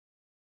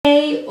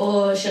stay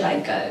or should I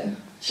go?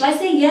 Shall I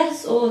say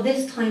yes or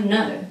this time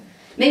no?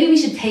 Maybe we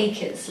should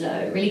take it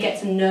slow, really get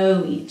to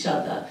know each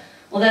other.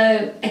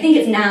 Although I think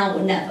it's now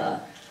or never.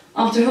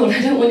 After all,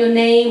 I don't want your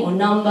name or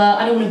number,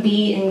 I don't want to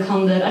be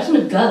encumbered, I just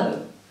want to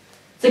go.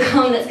 So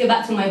come, let's go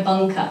back to my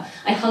bunker.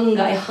 I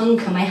hunger, I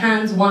hunker, my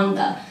hands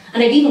wander,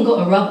 and I've even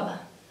got a rubber.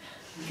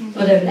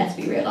 Although, let's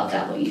be real, I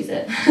doubt we'll use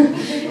it.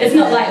 It's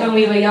not like when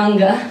we were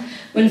younger,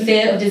 when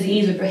fear of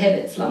disease would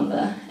prohibit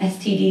slumber,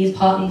 STDs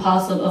part and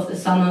parcel of the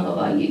summer of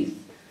our youth.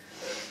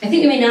 I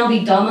think we may now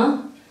be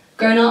dumber,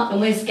 grown up,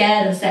 and we're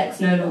scared of sex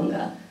no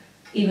longer,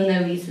 even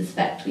though we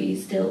suspect we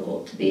still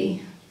ought to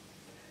be.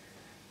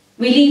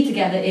 We leave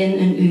together in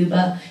an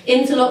Uber.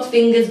 Interlocked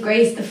fingers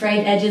grace the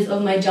frayed edges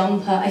of my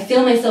jumper. I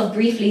feel myself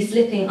briefly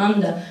slipping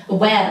under,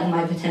 aware of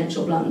my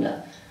potential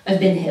blunder. I've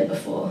been here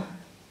before.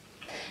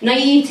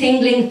 Naive,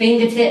 tingling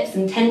fingertips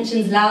and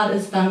tensions loud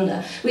as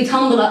thunder. We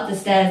tumble up the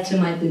stairs to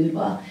my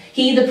boudoir.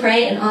 He the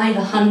prey and I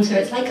the hunter.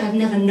 It's like I've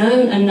never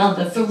known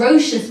another.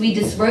 Ferocious, we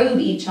disrobe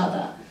each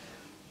other.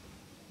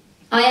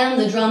 I am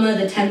the drummer,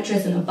 the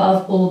temptress, and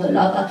above all the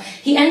lover.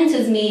 He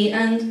enters me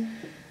and,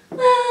 well,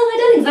 I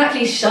don't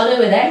exactly shudder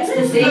with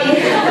ecstasy. His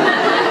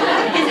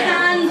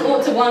hands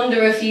ought to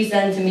wander a few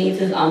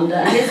centimetres under,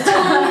 and his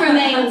tongue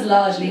remains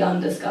largely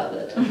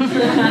undiscovered.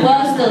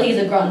 Well, still, he's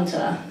a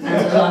grunter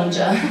and a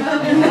lunger.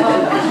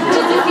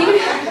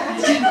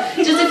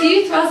 Just a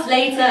few thrusts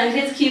later, and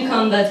his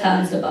cucumber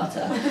turns to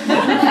butter.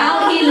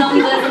 Out he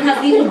lumbers and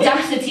has the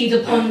audacity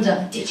to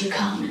ponder, did you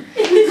come?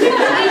 He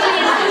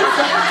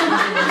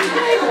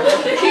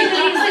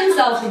believes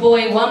himself, the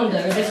boy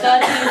wonders, if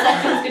 13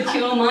 seconds could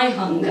cure my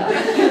hunger.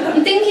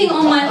 I'm thinking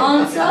on my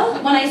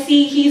answer when I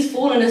see he's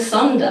fallen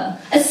asunder,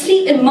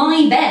 asleep in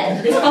my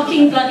bed, this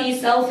fucking bloody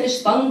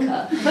selfish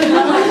bunker.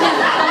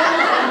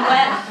 I'm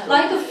wet,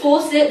 like a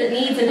faucet that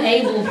needs an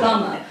able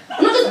plumber.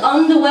 I'm not just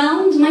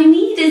underwhelmed, my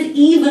need is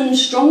even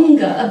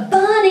stronger, a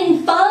burning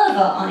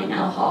fervour I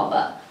now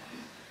harbour.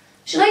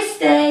 Should I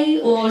stay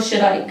or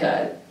should I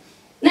go?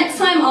 Next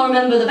time I'll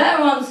remember the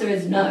better answer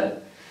is no.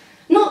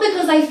 Not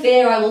because I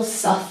fear I will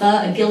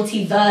suffer a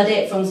guilty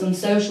verdict from some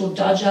social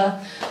judger,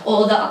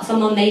 or that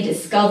someone may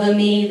discover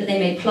me, that they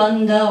may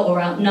plunder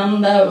or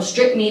outnumber or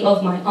strip me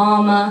of my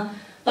armour,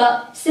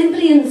 but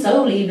simply and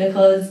solely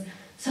because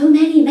so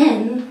many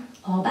men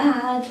are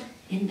bad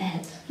in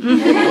bed.